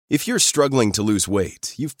If you're struggling to lose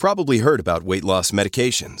weight, you've probably heard about weight loss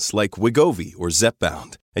medications like Wegovy or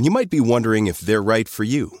Zepbound, and you might be wondering if they're right for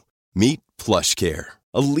you. Meet PlushCare,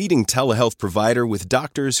 a leading telehealth provider with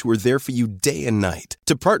doctors who are there for you day and night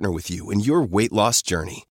to partner with you in your weight loss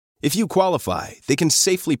journey. If you qualify, they can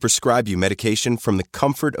safely prescribe you medication from the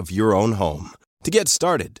comfort of your own home. To get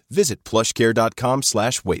started, visit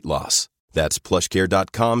plushcare.com/weightloss. That's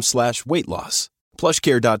plushcare.com/weightloss.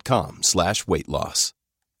 plushcare.com/weightloss.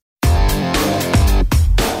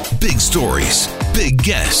 Big stories, big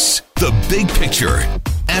guests, the big picture.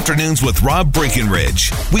 Afternoons with Rob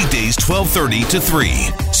Breckenridge. Weekdays 12:30 to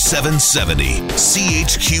 3, 770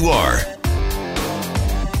 CHQR.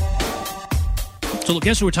 So, look,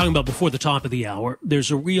 as we were talking about before the top of the hour,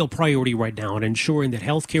 there's a real priority right now in ensuring that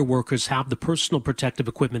healthcare workers have the personal protective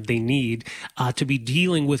equipment they need to be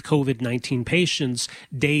dealing with COVID-19 patients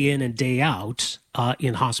day in and day out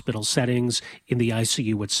in hospital settings, in the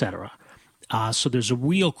ICU, et cetera. So there's a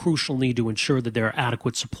real crucial need to ensure that there are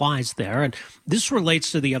adequate supplies there. And this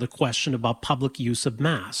relates to the other question about public use of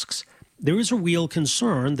masks. There is a real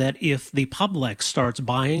concern that if the public starts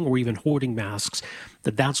buying or even hoarding masks,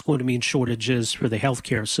 that's going to mean shortages for the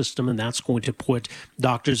healthcare system, and that's going to put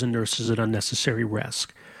doctors and nurses at unnecessary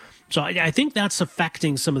risk. So I think that's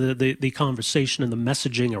affecting some of the conversation and the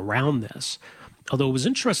messaging around this. Although it was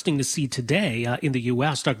interesting to see today in the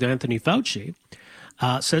U.S., Dr. Anthony Fauci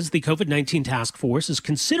says the COVID-19 task force is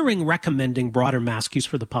considering recommending broader mask use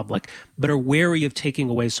for the public, but are wary of taking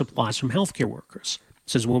away supplies from healthcare workers.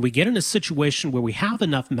 Says when we get in a situation where we have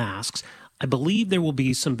enough masks, I believe there will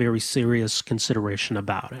be some very serious consideration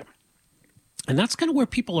about it. And that's kind of where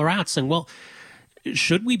people are at, saying, well,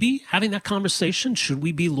 should we be having that conversation? Should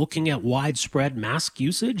we be looking at widespread mask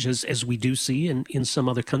usage as we do see in some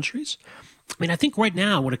other countries? I mean, I think right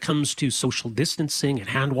now when it comes to social distancing and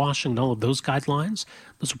hand washing and all of those guidelines,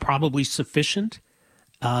 those are probably sufficient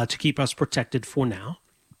to keep us protected for now.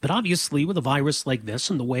 But obviously with a virus like this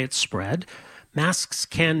and the way it's spread, masks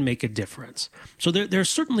can make a difference. So there's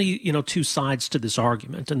certainly, two sides to this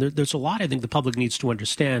argument. And there's a lot I think the public needs to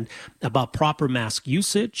understand about proper mask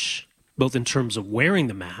usage, both in terms of wearing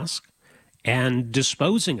the mask and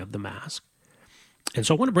disposing of the mask. And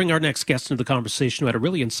so I want to bring our next guest into the conversation who had a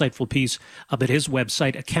really insightful piece up at his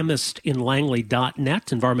website,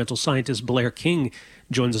 achemist.langley.net. Environmental scientist Blair King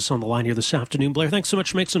joins us on the line here this afternoon. Blair, thanks so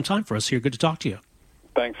much for making some time for us here. Good to talk to you.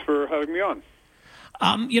 Thanks for having me on.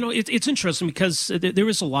 It's interesting because there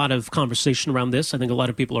is a lot of conversation around this. I think a lot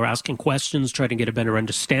of people are asking questions, trying to get a better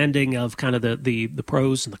understanding of kind of the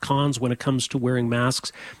pros and the cons when it comes to wearing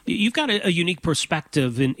masks. You've got a unique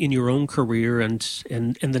perspective in your own career and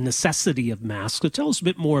the necessity of masks. So tell us a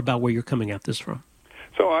bit more about where you're coming at this from.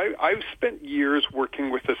 So I've spent years working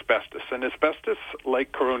with asbestos, and asbestos,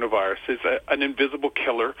 like coronavirus, is an invisible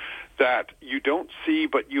killer that you don't see,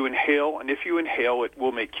 but you inhale, and if you inhale, it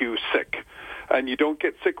will make you sick. And you don't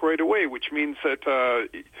get sick right away, which means that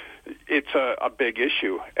it's a big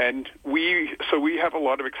issue. And we have a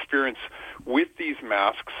lot of experience with these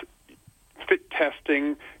masks, fit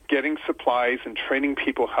testing, getting supplies, and training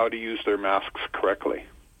people how to use their masks correctly.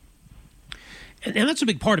 And that's a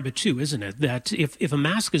big part of it too, isn't it? That if a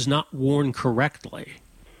mask is not worn correctly,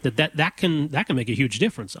 that can make a huge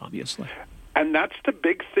difference, obviously. And that's the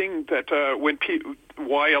big thing that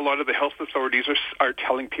why a lot of the health authorities are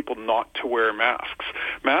telling people not to wear masks.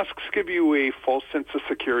 Masks give you a false sense of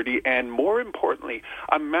security, and more importantly,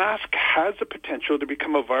 a mask has the potential to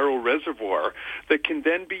become a viral reservoir that can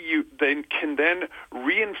then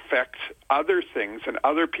reinfect other things and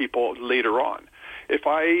other people later on. If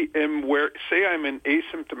say I'm an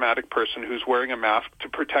asymptomatic person who's wearing a mask to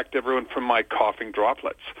protect everyone from my coughing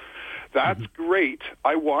droplets, that's great.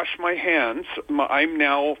 I wash my hands. I'm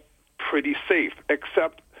now pretty safe,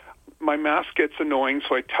 except my mask gets annoying,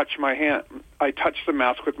 so I touch the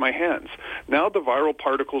mask with my hands. Now the viral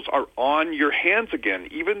particles are on your hands again,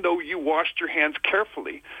 even though you washed your hands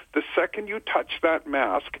carefully. The second you touch that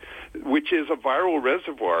mask, which is a viral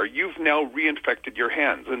reservoir, you've now reinfected your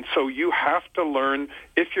hands. And so you have to learn,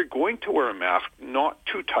 if you're going to wear a mask, not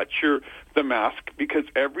to touch the mask, because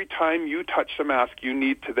every time you touch the mask, you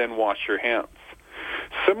need to then wash your hands.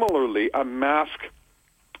 Similarly, a mask,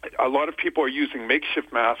 a lot of people are using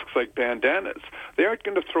makeshift masks like bandanas. They aren't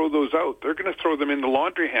going to throw those out. They're going to throw them in the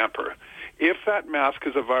laundry hamper. If that mask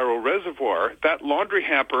is a viral reservoir, that laundry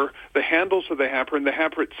hamper, the handles of the hamper and the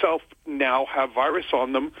hamper itself now have virus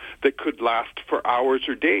on them that could last for hours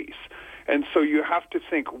or days. And so you have to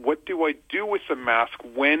think, what do I do with the mask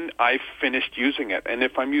when I've finished using it? And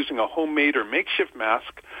if I'm using a homemade or makeshift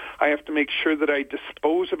mask, I have to make sure that I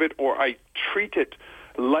dispose of it or I treat it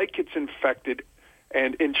like it's infected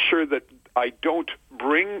and ensure that I don't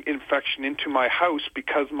bring infection into my house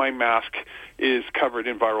because my mask is covered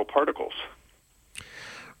in viral particles.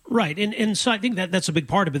 Right. And so I think that's a big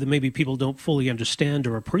part of it that maybe people don't fully understand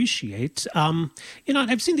or appreciate.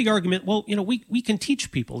 I've seen the argument, we can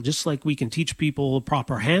teach people, just like we can teach people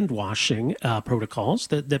proper hand washing protocols,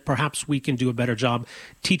 that perhaps we can do a better job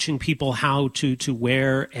teaching people how to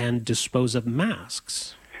wear and dispose of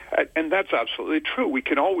masks. And that's absolutely true. We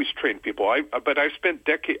can always train people. But I spent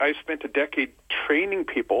a decade training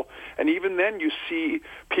people, and even then you see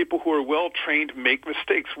people who are well trained make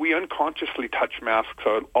mistakes. We unconsciously touch masks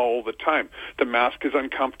all the time. The mask is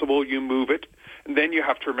uncomfortable, you move it, and then you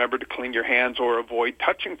have to remember to clean your hands or avoid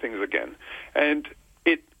touching things again.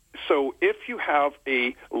 So if you have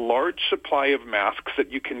a large supply of masks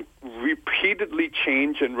that you can repeatedly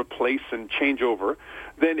change and replace and change over,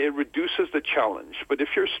 then it reduces the challenge. But if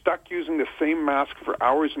you're stuck using the same mask for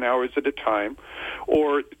hours and hours at a time,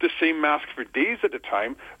 or the same mask for days at a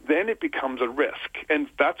time, then it becomes a risk. And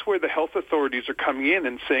that's where the health authorities are coming in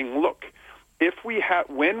and saying, look,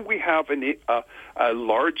 when we have a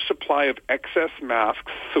large supply of excess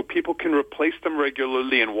masks so people can replace them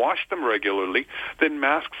regularly and wash them regularly, then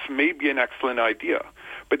masks may be an excellent idea.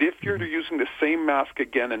 But if you're using the same mask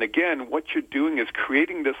again and again, what you're doing is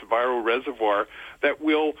creating this viral reservoir that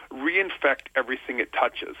will reinfect everything it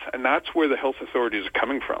touches. And that's where the health authorities are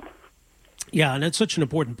coming from. Yeah, and that's such an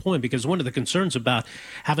important point, because one of the concerns about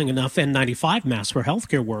having enough N95 masks for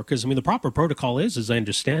healthcare workers, the proper protocol is, as I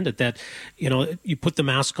understand it, that, you put the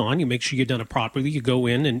mask on, you make sure you've done it properly, you go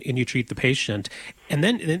in and you treat the patient, and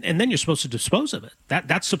then you're supposed to dispose of it.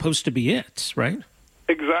 That's supposed to be it, right?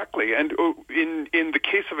 Exactly. And in the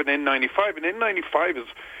case of an N95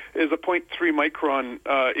 is a 0.3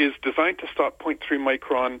 micron, is designed to stop 0.3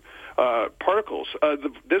 micron particles.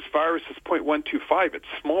 This virus is 0.125. It's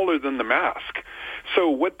smaller than the mask. So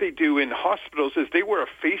what they do in hospitals is they wear a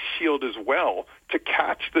face shield as well to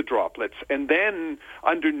catch the droplets, and then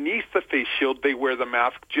underneath the face shield they wear the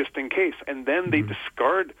mask just in case, and then they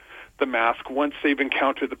discard the mask once they've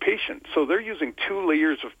encountered the patient. So they're using 2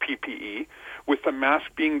 layers of PPE, with the mask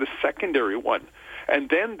being the secondary one, and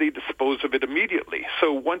then they dispose of it immediately.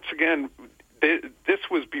 So once again, this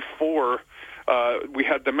was before we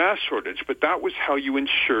had the mask shortage, but that was how you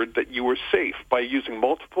ensured that you were safe, by using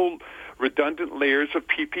multiple redundant layers of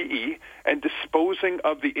PPE and disposing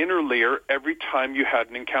of the inner layer every time you had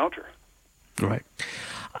an encounter. Right.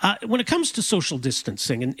 When it comes to social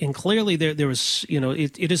distancing, and clearly there is,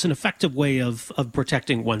 it is an effective way of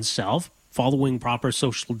protecting oneself, following proper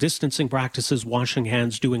social distancing practices, washing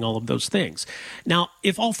hands, doing all of those things. Now,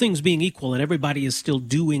 if all things being equal and everybody is still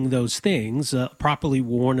doing those things, a properly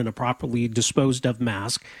worn and a properly disposed of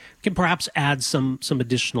mask can perhaps add some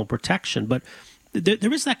additional protection. But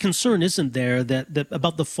there is that concern, isn't there, that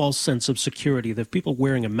about the false sense of security, that if people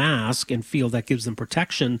wearing a mask and feel that gives them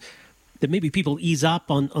protection, that maybe people ease up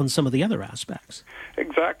on some of the other aspects.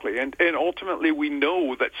 Exactly. And ultimately we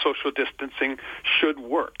know that social distancing should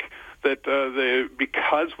work. That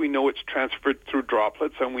because we know it's transferred through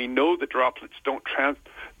droplets, and we know that droplets don't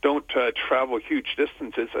travel huge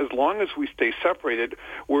distances, as long as we stay separated,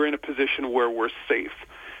 we're in a position where we're safe.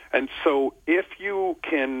 And so if you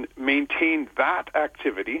can maintain that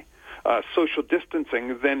activity, social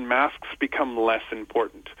distancing, then masks become less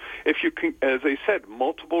important. If you can, as I said,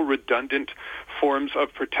 multiple redundant forms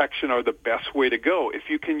of protection are the best way to go. If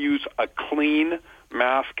you can use a clean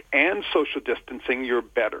mask and social distancing, you're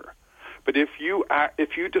better. But if you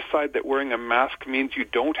decide that wearing a mask means you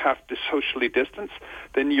don't have to socially distance,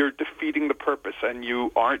 then you're defeating the purpose and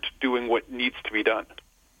you aren't doing what needs to be done.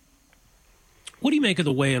 What do you make of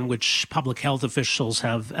the way in which public health officials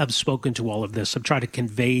have spoken to all of this, have tried to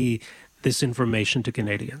convey this information to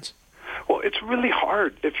Canadians? Well, it's really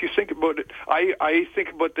hard if you think about it. I think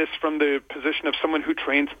about this from the position of someone who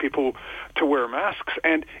trains people to wear masks,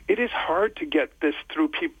 and it is hard to get this through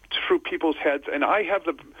people's heads. And I have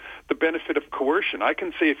the benefit of coercion. I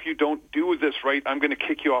can say, if you don't do this right, I'm going to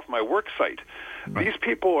kick you off my work site. Right. These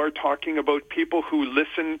people are talking about people who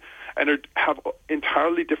listen and have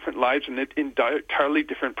entirely different lives and entirely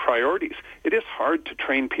different priorities. It is hard to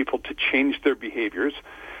train people to change their behaviors,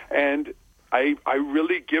 and I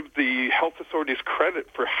really give the health authorities credit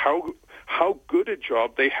for how good a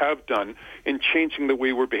job they have done in changing the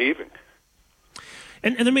way we're behaving.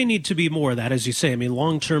 And there may need to be more of that, as you say.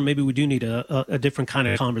 Long term, maybe we do need a different kind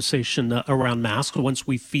of conversation around masks. Once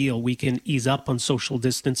we feel we can ease up on social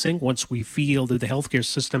distancing, once we feel that the healthcare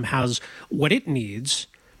system has what it needs,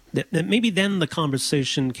 that maybe then the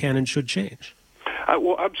conversation can and should change.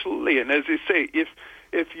 Well, absolutely. And as you say,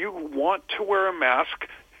 if you want to wear a mask,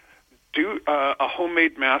 do a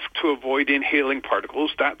homemade mask to avoid inhaling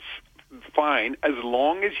particles. That's fine, as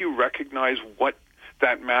long as you recognize what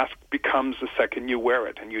that mask becomes the second you wear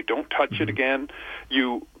it, and you don't touch it again.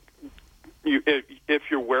 If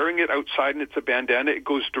you're wearing it outside and it's a bandana, it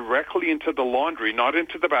goes directly into the laundry, not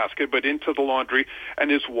into the basket, but into the laundry,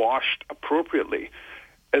 and is washed appropriately.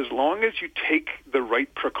 As long as you take the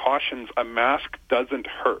right precautions, a mask doesn't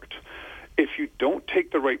hurt. If you don't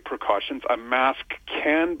take the right precautions, a mask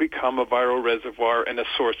can become a viral reservoir and a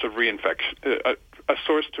source of reinfection, a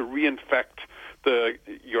source to reinfect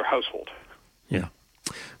your household. Yeah.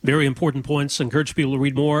 Very important points. Encourage people to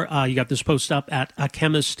read more. You got this post up at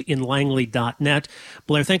achemistinlangley.net.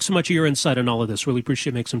 Blair, thanks so much for your insight on all of this. Really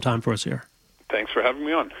appreciate you making some time for us here. Thanks for having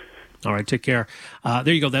me on. All right, take care.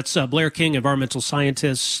 There you go. That's Blair King, environmental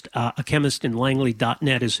scientist.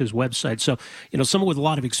 achemistinlangley.net is his website. So, someone with a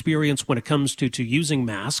lot of experience when it comes to using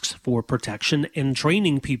masks for protection and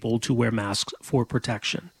training people to wear masks for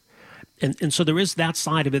protection. And so there is that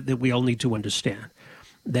side of it that we all need to understand,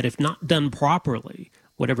 that if not done properly,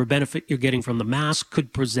 whatever benefit you're getting from the mask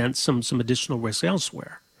could present some additional risk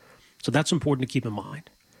elsewhere. So that's important to keep in mind.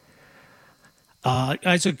 Dr.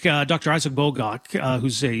 Isaac Bogach,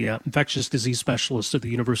 who's a infectious disease specialist at the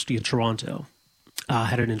University of Toronto,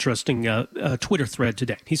 had an interesting Twitter thread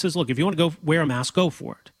today. He says, look, if you want to go wear a mask, go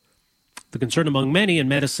for it. The concern among many in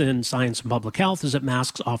medicine, science, and public health is that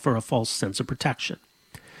masks offer a false sense of protection,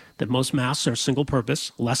 that most masks are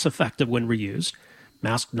single-purpose, less effective when reused,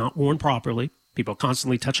 masks not worn properly, people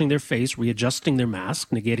constantly touching their face, readjusting their mask,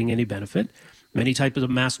 negating any benefit. Many types of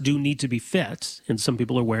masks do need to be fit, and some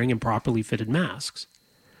people are wearing improperly fitted masks.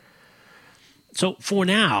 So for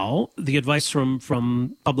now, the advice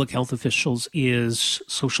from public health officials is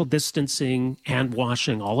social distancing, hand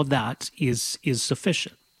washing, all of that is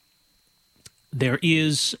sufficient. There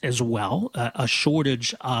is as well a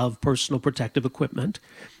shortage of personal protective equipment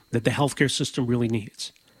that the healthcare system really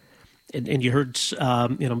needs. And you heard,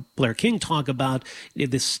 Blair King talk about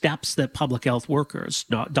the steps that public health workers,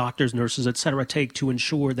 doctors, nurses, et cetera, take to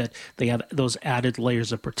ensure that they have those added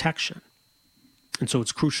layers of protection. And so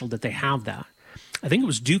it's crucial that they have that. I think it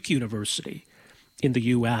was Duke University in the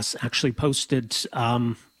U.S. actually posted,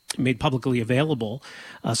 made publicly available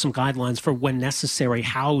some guidelines for when necessary,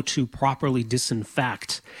 how to properly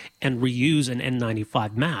disinfect and reuse an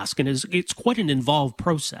N95 mask. And it's quite an involved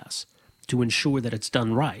process to ensure that it's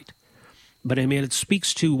done right. But I mean, it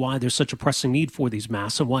speaks to why there's such a pressing need for these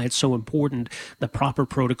masks and why it's so important the proper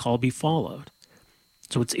protocol be followed.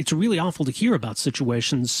 So it's really awful to hear about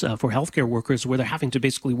situations for healthcare workers where they're having to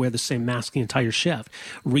basically wear the same mask the entire shift,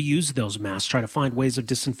 reuse those masks, try to find ways of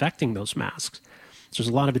disinfecting those masks. So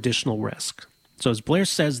there's a lot of additional risk. So as Blair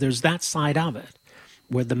says, there's that side of it,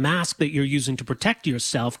 where the mask that you're using to protect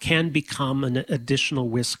yourself can become an additional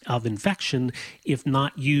risk of infection if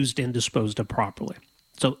not used and disposed of properly.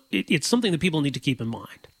 So it's something that people need to keep in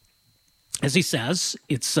mind. As he says,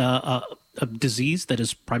 it's a disease that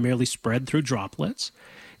is primarily spread through droplets.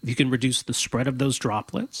 If you can reduce the spread of those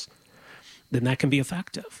droplets, then that can be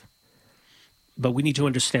effective. But we need to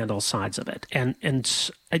understand all sides of it. And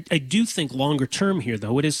I do think longer term here,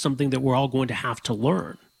 though, it is something that we're all going to have to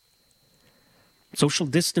learn. Social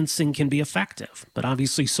distancing can be effective, but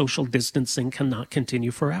obviously social distancing cannot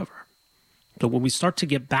continue forever. So when we start to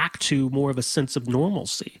get back to more of a sense of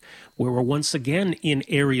normalcy, where we're once again in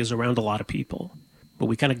areas around a lot of people, but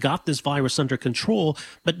we kind of got this virus under control,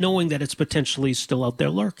 but knowing that it's potentially still out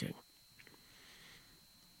there lurking.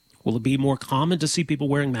 Will it be more common to see people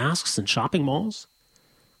wearing masks in shopping malls,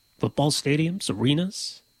 football stadiums,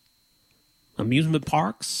 arenas, amusement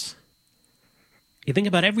parks? You think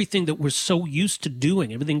about everything that we're so used to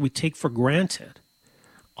doing, everything we take for granted.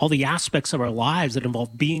 All the aspects of our lives that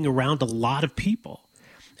involve being around a lot of people.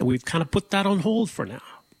 And we've kind of put that on hold for now.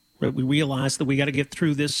 Right? We realize that we got to get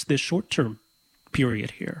through this short-term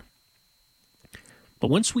period here. But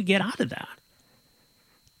once we get out of that,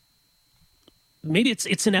 maybe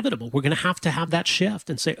it's inevitable. We're going to have that shift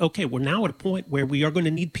and say, okay, we're now at a point where we are going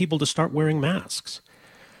to need people to start wearing masks.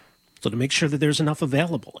 So to make sure that there's enough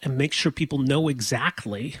available and make sure people know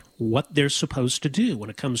exactly what they're supposed to do when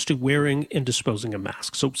it comes to wearing and disposing of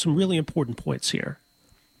masks. So some really important points here.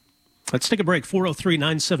 Let's take a break.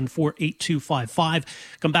 403-974-8255.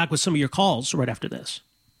 Come back with some of your calls right after this.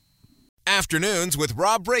 Afternoons with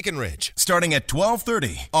Rob Breckenridge, starting at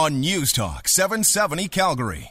 12:30 on News Talk 770 Calgary.